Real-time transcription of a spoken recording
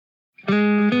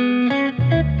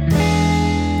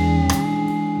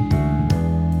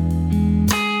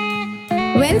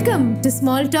Welcome to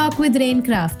Small Talk with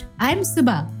Raincraft. I'm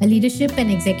Subha, a leadership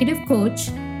and executive coach.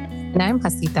 And I'm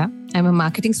Hasita. I'm a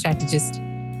marketing strategist.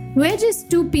 We're just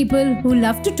two people who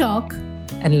love to talk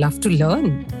and love to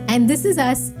learn. And this is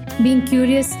us being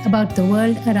curious about the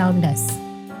world around us.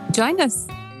 Join us.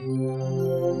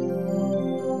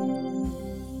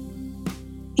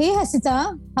 Hey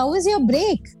Hasita, how was your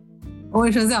break? Oh,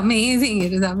 it was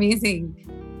amazing.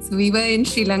 So we were in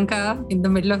Sri Lanka in the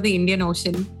middle of the Indian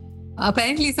Ocean.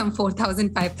 Apparently some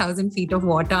 4,000, 5,000 feet of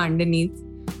water underneath.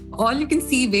 All you can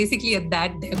see basically at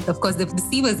that depth. Of course, the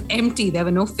sea was empty. There were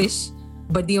no fish.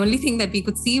 But the only thing that we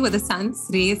could see were the sun's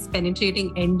rays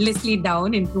penetrating endlessly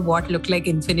down into what looked like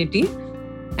infinity.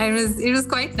 And it was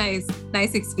quite nice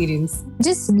experience.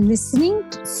 Just listening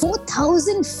to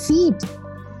 4,000 feet.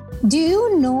 Do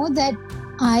you know that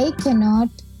I cannot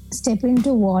step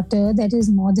into water that is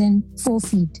more than 4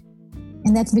 feet?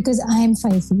 And that's because I am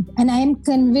 5 feet. And I am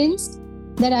convinced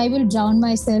that I will drown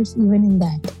myself even in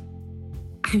that.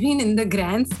 I mean, in the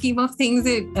grand scheme of things,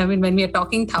 when we are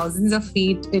talking thousands of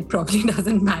feet, it probably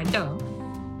doesn't matter.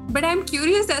 But I'm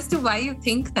curious as to why you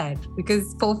think that,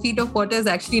 because 4 feet of water is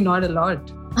actually not a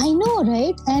lot. I know,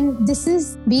 right? And this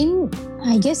has been,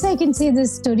 I guess I can say, the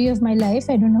story of my life.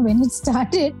 I don't know when it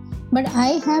started, but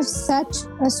I have such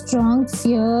a strong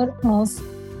fear of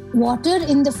water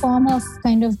in the form of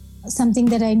kind of something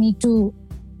that I need to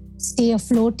stay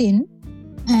afloat in.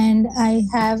 And I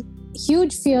have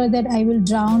huge fear that I will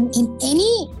drown in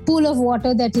any pool of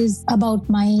water that is about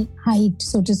my height,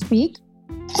 so to speak.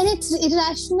 And it's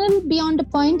irrational beyond a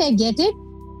point. I get it.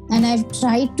 And I've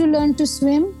tried to learn to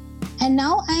swim. And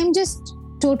now I'm just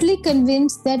totally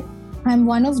convinced that I'm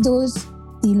one of those,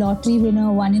 the lottery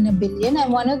winner, 1 in a billion.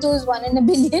 I'm one of those 1 in a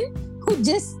billion who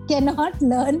just cannot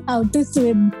learn how to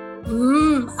swim.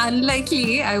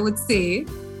 Unlikely, I would say.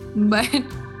 But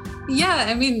yeah,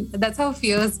 I mean, that's how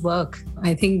fears work.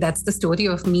 I think that's the story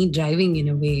of me driving in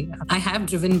a way. I have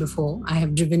driven before. I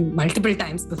have driven multiple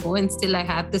times before, and still I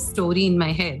have this story in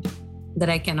my head that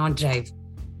I cannot drive.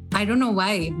 I don't know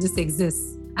why it just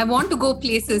exists. I want to go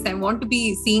places. I want to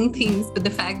be seeing things. But the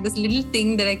fact, this little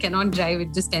thing that I cannot drive,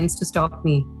 it just tends to stop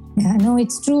me. Yeah, no,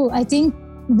 it's true. I think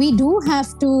we do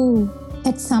have to,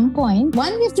 at some point,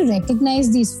 one, we have to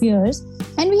recognize these fears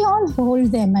and we all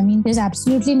hold them. I mean, there's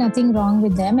absolutely nothing wrong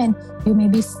with them. And you may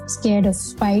be scared of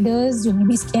spiders. You may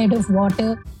be scared of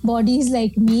water bodies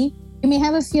like me. You may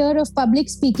have a fear of public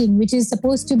speaking, which is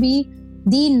supposed to be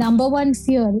the number one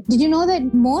fear. Did you know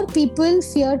that more people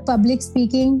fear public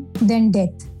speaking than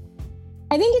death?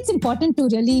 I think it's important to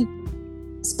really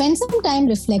spend some time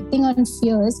reflecting on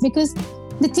fears, because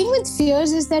the thing with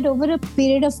fears is that over a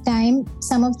period of time,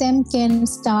 some of them can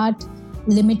start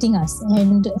limiting us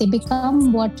and they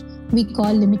become what we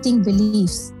call limiting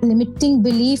beliefs. Limiting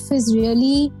belief is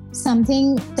really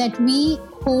something that we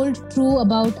hold true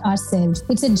about ourselves.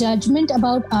 It's a judgment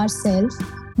about ourselves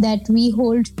that we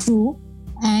hold true,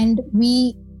 and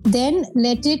we then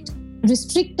let it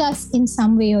restrict us in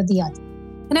some way or the other.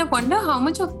 And I wonder how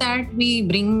much of that we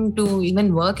bring to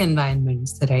even work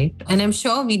environments, right? And I'm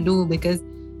sure we do, because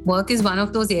work is one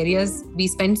of those areas we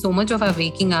spend so much of our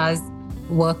waking hours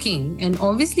working. And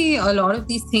obviously, a lot of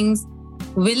these things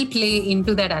will play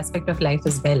into that aspect of life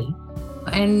as well.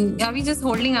 And are we just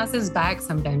holding ourselves back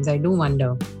sometimes? I do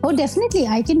wonder. Oh, definitely.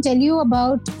 I can tell you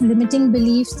about limiting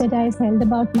beliefs that I've held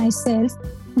about myself,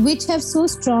 which have so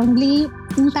strongly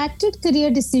impacted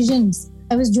career decisions.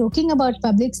 I was joking about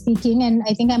public speaking, and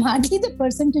I think I'm hardly the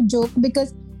person to joke,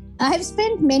 because I have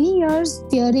spent many years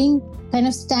fearing kind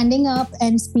of standing up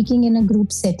and speaking in a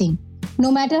group setting.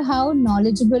 No matter how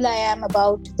knowledgeable I am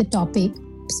about the topic,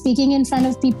 speaking in front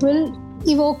of people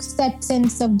evokes that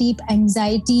sense of deep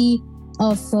anxiety,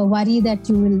 of worry that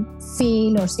you will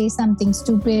fail or say something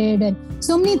stupid and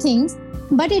so many things.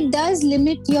 But it does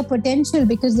limit your potential,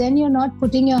 because then you're not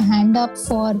putting your hand up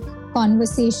for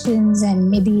conversations and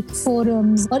maybe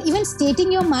forums, or even stating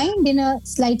your mind in a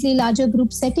slightly larger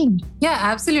group setting. Yeah,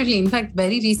 absolutely. In fact,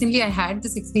 very recently I had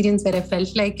this experience where I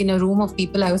felt like in a room of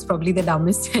people, I was probably the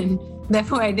dumbest, and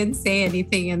therefore I didn't say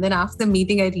anything. And then after the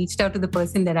meeting, I reached out to the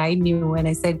person that I knew and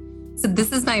I said, so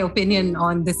this is my opinion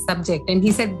on this subject. And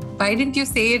he said, why didn't you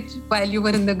say it while you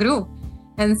were in the group?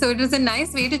 And so it was a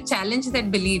nice way to challenge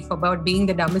that belief about being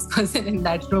the dumbest person in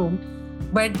that room.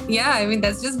 But yeah, I mean,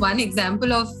 that's just one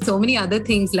example of so many other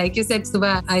things. Like you said,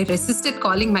 Subha, I resisted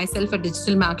calling myself a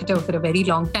digital marketer for a very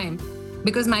long time,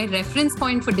 because my reference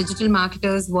point for digital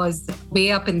marketers was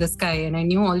way up in the sky. And I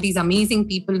knew all these amazing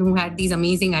people who had these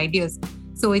amazing ideas.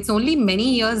 So it's only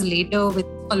many years later, with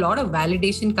a lot of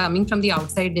validation coming from the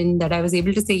outside in, that I was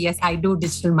able to say, yes, I do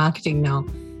digital marketing now.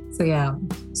 So yeah.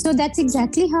 So that's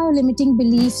exactly how limiting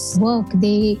beliefs work.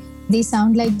 They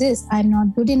sound like this: I'm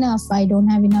not good enough, I don't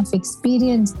have enough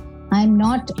experience, I'm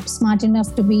not smart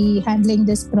enough to be handling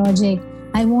this project,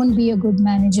 I won't be a good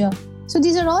manager. So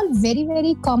these are all very,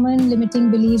 very common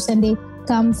limiting beliefs, and they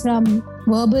come from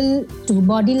verbal to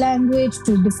body language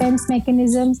to defense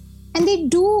mechanisms, and they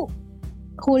do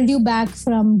hold you back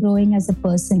from growing as a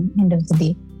person end of the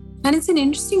day. And it's an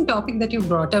interesting topic that you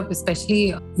brought up,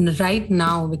 especially right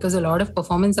now, because a lot of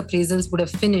performance appraisals would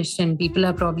have finished and people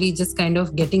are probably just kind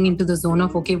of getting into the zone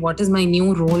of, okay, what is my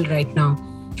new role right now?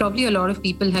 Probably a lot of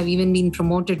people have even been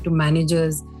promoted to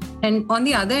managers. And on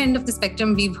the other end of the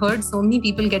spectrum, we've heard so many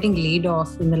people getting laid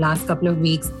off in the last couple of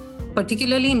weeks,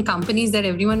 particularly in companies that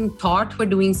everyone thought were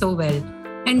doing so well.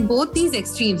 And both these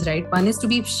extremes, right? One is to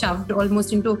be shoved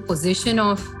almost into a position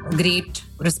of great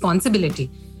responsibility.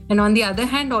 And on the other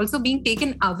hand, also being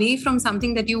taken away from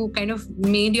something that you kind of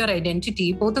made your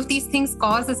identity. Both of these things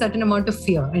cause a certain amount of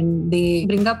fear, and they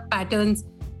bring up patterns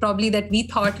probably that we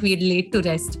thought we had laid to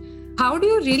rest. How do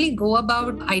you really go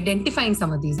about identifying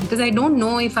some of these? Because I don't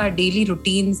know if our daily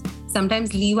routines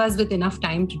sometimes leave us with enough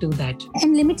time to do that.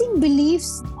 And limiting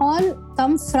beliefs all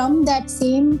come from that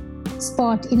same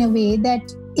spot in a way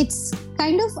that it's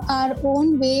kind of our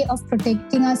own way of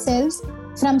protecting ourselves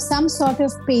from some sort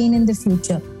of pain in the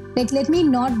future. Like, let me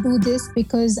not do this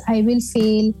because I will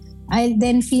fail. I'll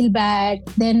then feel bad.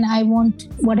 Then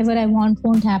whatever I want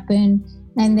won't happen.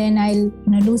 And then I'll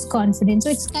lose confidence. So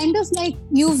it's kind of like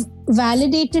you've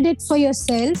validated it for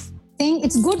yourself, saying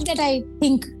it's good that I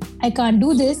think I can't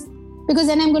do this because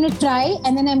then I'm going to try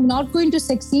and then I'm not going to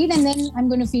succeed and then I'm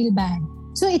going to feel bad.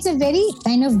 So it's a very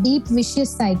kind of deep,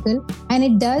 vicious cycle, and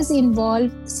it does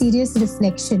involve serious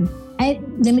reflection.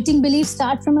 Limiting beliefs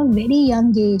start from a very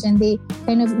young age, and they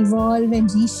kind of evolve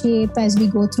and reshape as we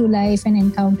go through life and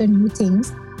encounter new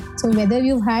things. So whether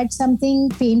you've had something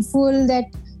painful that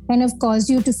kind of caused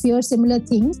you to fear similar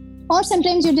things, or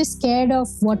sometimes you're just scared of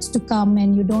what's to come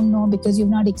and you don't know because you've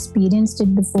not experienced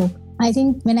it before. I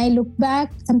think when I look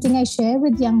back, something I share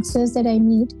with youngsters that I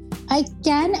meet, I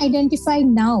can identify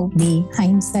now, the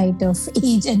hindsight of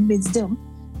age and wisdom,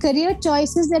 career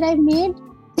choices that I've made.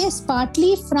 They're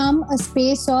partly from a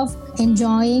space of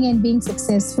enjoying and being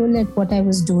successful at what I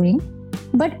was doing,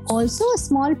 but also a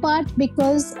small part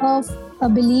because of a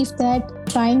belief that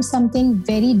trying something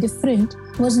very different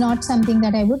was not something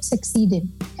that I would succeed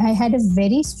in. I had a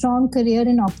very strong career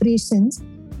in operations,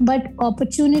 but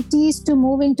opportunities to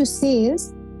move into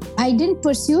sales, I didn't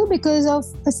pursue because of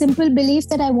a simple belief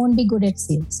that I won't be good at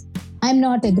sales. I'm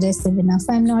not aggressive enough.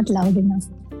 I'm not loud enough.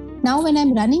 Now, when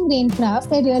I'm running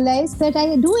Raincraft, I realize that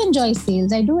I do enjoy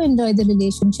sales. I do enjoy the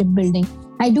relationship building.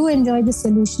 I do enjoy the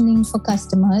solutioning for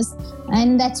customers.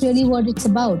 And that's really what it's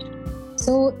about.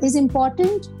 So it's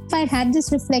important. If I had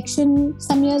this reflection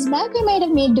some years back, I might have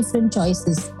made different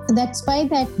choices. That's why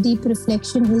that deep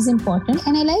reflection is important.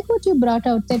 And I like what you brought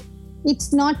out, that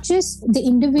it's not just the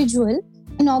individual.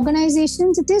 In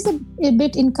organizations, it is a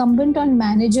bit incumbent on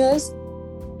managers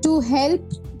to help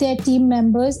their team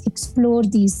members explore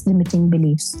these limiting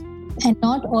beliefs and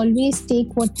not always take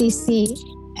what they say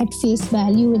at face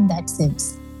value in that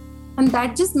sense. And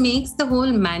that just makes the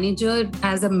whole manager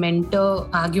as a mentor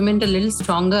argument a little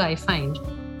stronger, I find.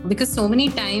 Because so many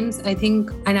times I think,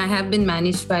 and I have been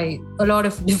managed by a lot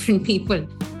of different people,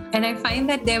 and I find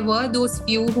that there were those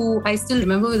few who I still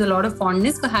remember with a lot of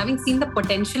fondness for having seen the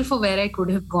potential for where I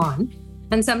could have gone.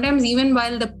 And sometimes even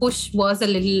while the push was a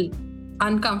little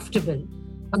uncomfortable,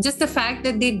 just the fact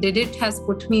that they did it has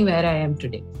put me where I am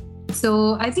today.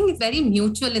 So I think it's very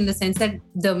mutual in the sense that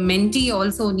the mentee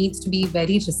also needs to be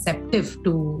very receptive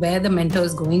to where the mentor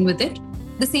is going with it.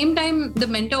 At the same time, the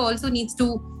mentor also needs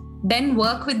to then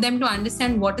work with them to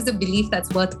understand what is a belief that's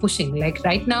worth pushing. Like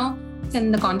right now,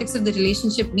 in the context of the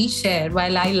relationship we share,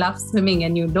 while I love swimming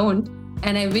and you don't,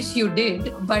 and I wish you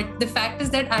did, but the fact is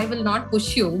that I will not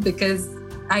push you because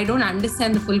I don't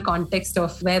understand the full context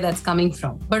of where that's coming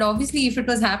from. But obviously, if it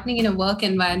was happening in a work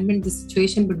environment, the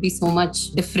situation would be so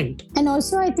much different. And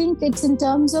also, I think it's in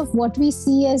terms of what we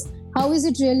see as how is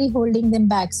it really holding them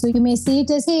back. So you may see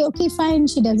it as, hey, okay, fine,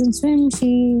 she doesn't swim,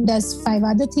 she does 5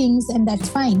 other things, and that's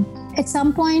fine. At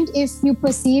some point, if you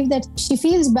perceive that she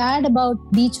feels bad about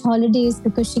beach holidays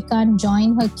because she can't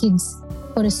join her kids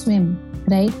for a swim,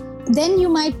 right? Then you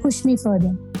might push me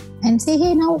further and say,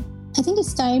 hey, now, I think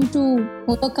it's time to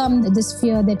overcome this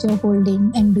fear that you're holding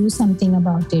and do something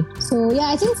about it. So yeah,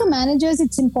 I think for managers,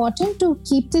 it's important to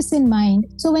keep this in mind.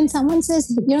 So when someone says,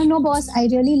 no, boss, I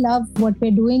really love what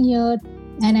we're doing here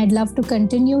and I'd love to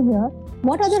continue here,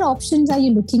 what other options are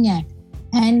you looking at?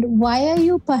 And why are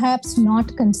you perhaps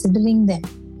not considering them?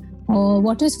 or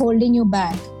what is holding you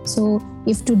back. So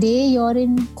if today you're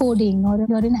in coding or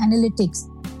you're in analytics,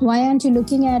 why aren't you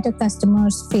looking at a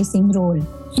customer's facing role?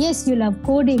 Yes, you love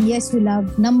coding. Yes, you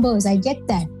love numbers. I get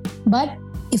that. But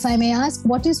if I may ask,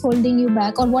 what is holding you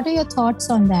back, or what are your thoughts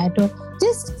on that? Or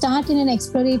just start in an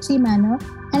exploratory manner.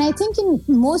 And I think in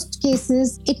most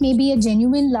cases, it may be a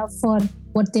genuine love for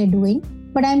what they're doing.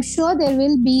 But I'm sure there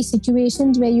will be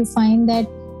situations where you find that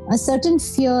a certain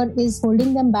fear is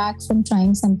holding them back from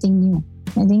trying something new.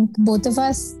 I think both of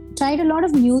us tried a lot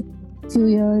of new few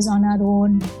years on our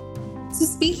own. So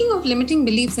speaking of limiting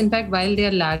beliefs, in fact, while they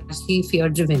are largely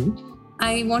fear-driven,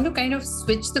 I want to kind of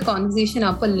switch the conversation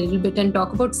up a little bit and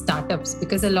talk about startups,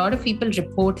 because a lot of people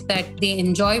report that they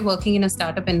enjoy working in a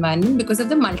startup environment because of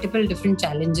the multiple different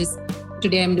challenges.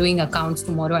 Today I'm doing accounts,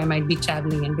 tomorrow I might be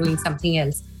traveling and doing something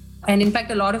else. And in fact,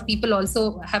 a lot of people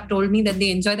also have told me that they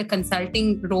enjoy the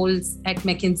consulting roles at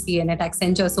McKinsey and at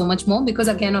Accenture so much more because,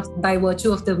 again, by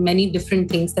virtue of the many different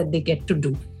things that they get to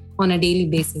do on a daily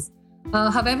basis.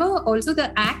 However, also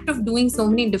the act of doing so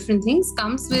many different things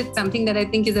comes with something that I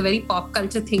think is a very pop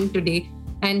culture thing today,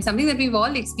 and something that we've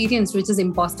all experienced, which is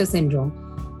imposter syndrome.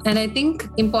 And I think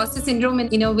imposter syndrome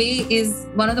in a way is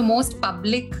one of the most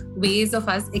public ways of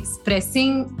us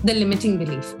expressing the limiting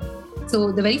belief.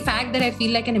 So the very fact that I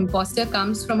feel like an imposter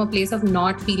comes from a place of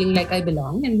not feeling like I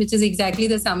belong, and which is exactly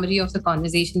the summary of the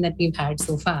conversation that we've had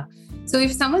so far. So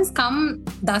if someone's come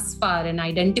thus far and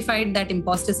identified that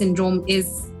imposter syndrome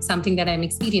is something that I'm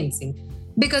experiencing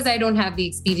because I don't have the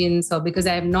experience or because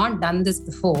I have not done this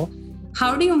before,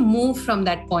 how do you move from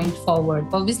that point forward?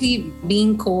 Obviously,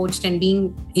 being coached and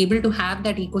being able to have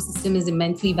that ecosystem is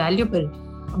immensely valuable.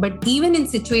 But even in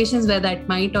situations where that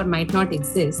might or might not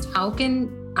exist, how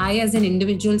can I as an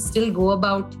individual still go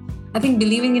about, I think,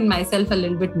 believing in myself a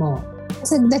little bit more?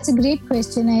 So that's a great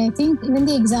question. I think even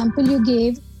the example you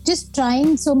gave, just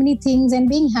trying so many things and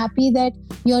being happy that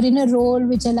you're in a role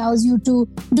which allows you to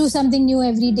do something new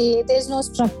every day. There's no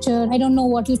structure. I don't know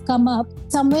what will come up.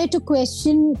 Somewhere to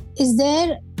question, is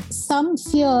there some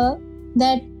fear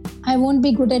that I won't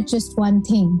be good at just one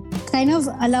thing? Kind of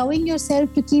allowing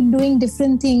yourself to keep doing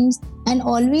different things and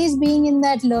always being in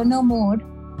that learner mode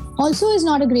also is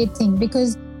not a great thing,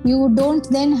 because you don't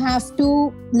then have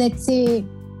to, let's say,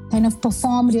 kind of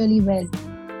perform really well.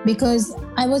 Because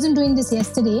I wasn't doing this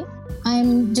yesterday,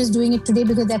 I'm just doing it today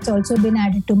because that's also been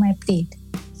added to my plate.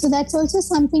 So that's also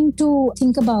something to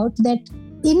think about, that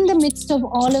in the midst of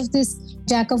all of this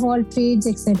jack of all trades,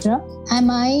 etc.,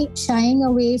 am I shying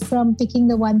away from picking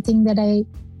the one thing that I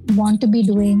want to be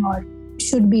doing or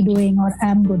should be doing or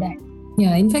am good at?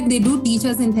 Yeah, in fact, they do teach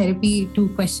us in therapy to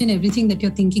question everything that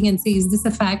you're thinking and say, is this a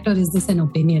fact or is this an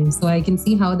opinion? So I can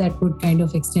see how that would kind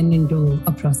of extend into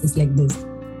a process like this.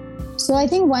 So I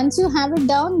think once you have it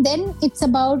down, then it's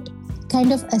about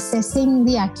kind of assessing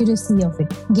the accuracy of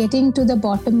it, getting to the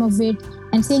bottom of it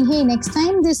and saying, hey, next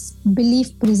time this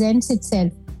belief presents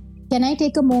itself, can I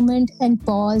take a moment and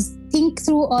pause, think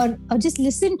through or just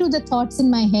listen to the thoughts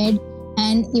in my head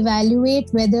and evaluate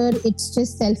whether it's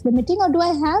just self-limiting or do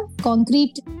I have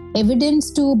concrete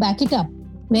evidence to back it up?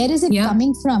 Where is it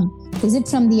coming from? Is it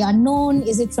from the unknown?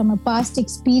 Is it from a past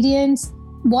experience?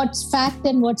 What's fact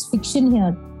and what's fiction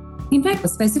here? In fact,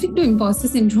 specific to imposter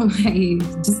syndrome,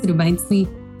 it just reminds me.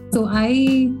 So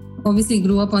I obviously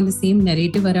grew up on the same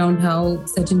narrative around how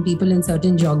certain people in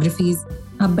certain geographies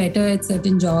are better at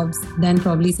certain jobs than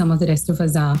probably some of the rest of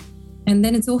us are. And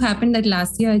then it so happened that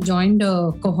last year I joined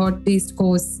a cohort-based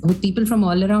course with people from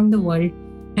all around the world.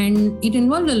 And it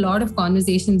involved a lot of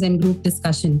conversations and group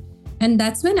discussion. And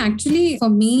that's when actually, for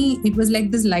me, it was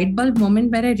like this light bulb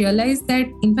moment where I realized that,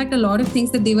 in fact, a lot of things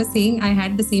that they were saying, I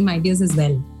had the same ideas as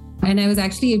well. And I was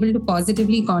actually able to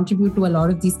positively contribute to a lot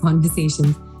of these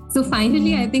conversations. So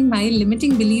finally, I think my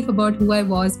limiting belief about who I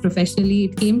was professionally,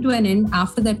 it came to an end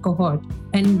after that cohort.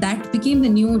 And that became the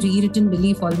new rewritten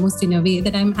belief almost in a way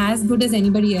that I'm as good as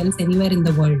anybody else anywhere in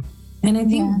the world. And I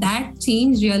think that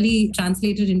change really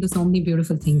translated into so many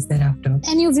beautiful things thereafter.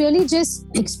 And you've really just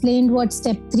explained what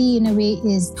step 3 in a way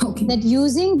is. Okay. That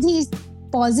using these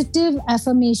positive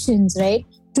affirmations, right,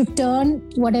 to turn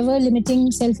whatever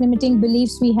self-limiting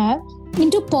beliefs we have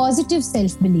into positive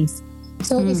self-belief.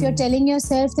 So if you're telling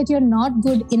yourself that you're not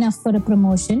good enough for a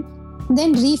promotion,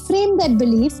 then reframe that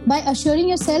belief by assuring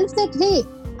yourself that, hey,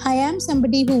 I am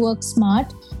somebody who works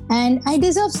smart and I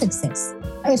deserve success.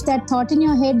 If that thought in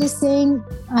your head is saying,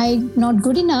 I'm not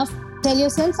good enough, tell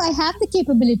yourself, I have the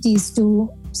capabilities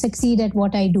to succeed at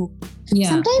what I do.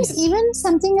 Sometimes even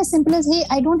something as simple as, hey,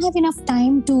 I don't have enough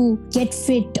time to get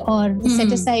fit or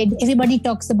set aside. Everybody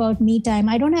talks about me time.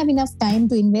 I don't have enough time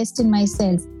to invest in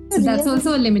myself. So that's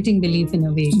also a limiting belief in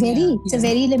a way. It's a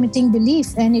very limiting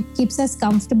belief, and it keeps us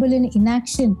comfortable in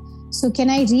inaction. So can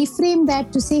I reframe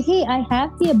that to say, hey, I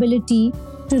have the ability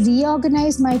to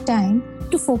reorganize my time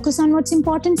to focus on what's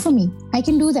important for me. I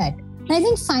can do that. And I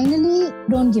think finally,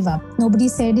 don't give up. Nobody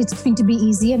said it's going to be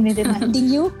easy, and we're reminding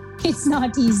you it's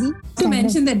not easy. To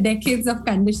mention the decades of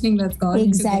conditioning that's gone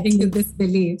into getting to this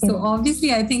belief. So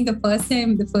obviously, I think the first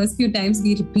few times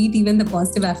we repeat even the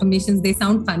positive affirmations, they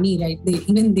sound funny, right? They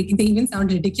even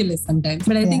sound ridiculous sometimes.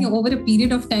 But I think over a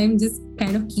period of time, just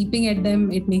kind of keeping at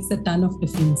them, it makes a ton of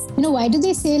difference. Why do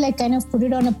they say like kind of put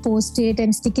it on a post-it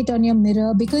and stick it on your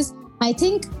mirror? Because I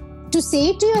think to say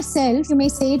it to yourself, you may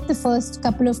say it the first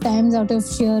couple of times out of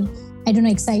sheer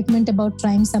excitement about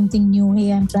trying something new.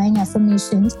 Hey, I'm trying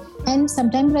affirmations. And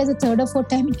sometimes by the third or fourth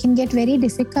time, it can get very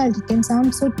difficult. It can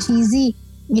sound so cheesy.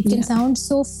 It can sound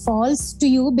so false to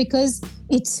you because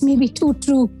it's maybe too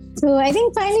true. So I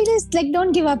think finally just like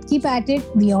don't give up, keep at it.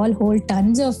 We all hold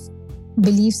tons of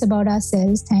beliefs about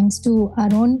ourselves thanks to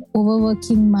our own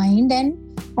overworking mind and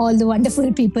all the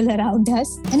wonderful people around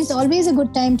us. And it's always a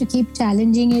good time to keep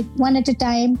challenging it one at a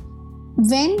time.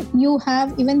 When you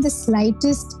have even the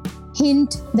slightest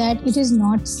hint that it is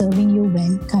not serving you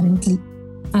well currently.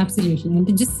 Absolutely. And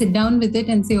to just sit down with it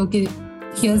and say, okay,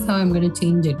 here's how I'm going to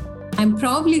change it. I'm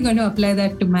probably going to apply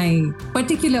that to my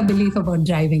particular belief about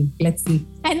driving. Let's see.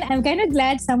 And I'm kind of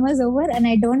glad summer's over and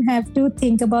I don't have to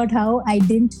think about how I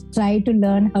didn't try to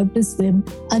learn how to swim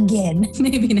again.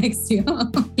 Maybe next year.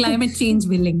 Climate change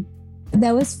willing.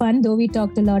 That was fun, though we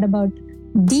talked a lot about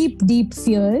deep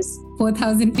fears.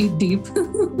 4,000 feet deep.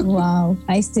 Wow.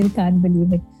 I still can't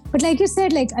believe it. But like you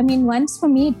said, once for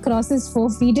me it crosses 4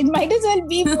 feet, it might as well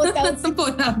be 4,000.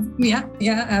 4,000. Yeah,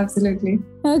 absolutely.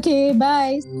 Okay,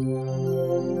 bye.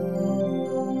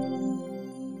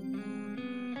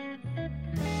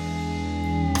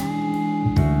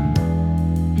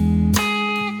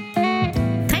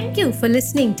 Thank you for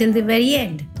listening till the very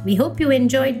end. We hope you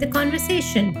enjoyed the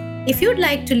conversation. If you'd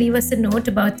like to leave us a note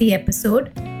about the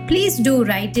episode, please do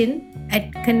write in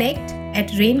at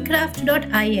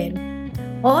connect@raincraft.in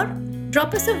or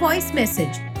drop us a voice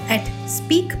message at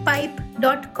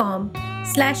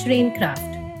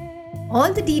speakpipe.com/raincraft.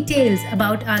 All the details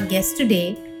about our guest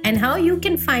today and how you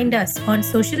can find us on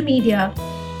social media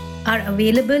are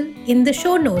available in the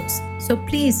show notes. So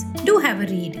please do have a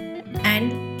read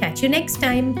and catch you next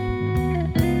time.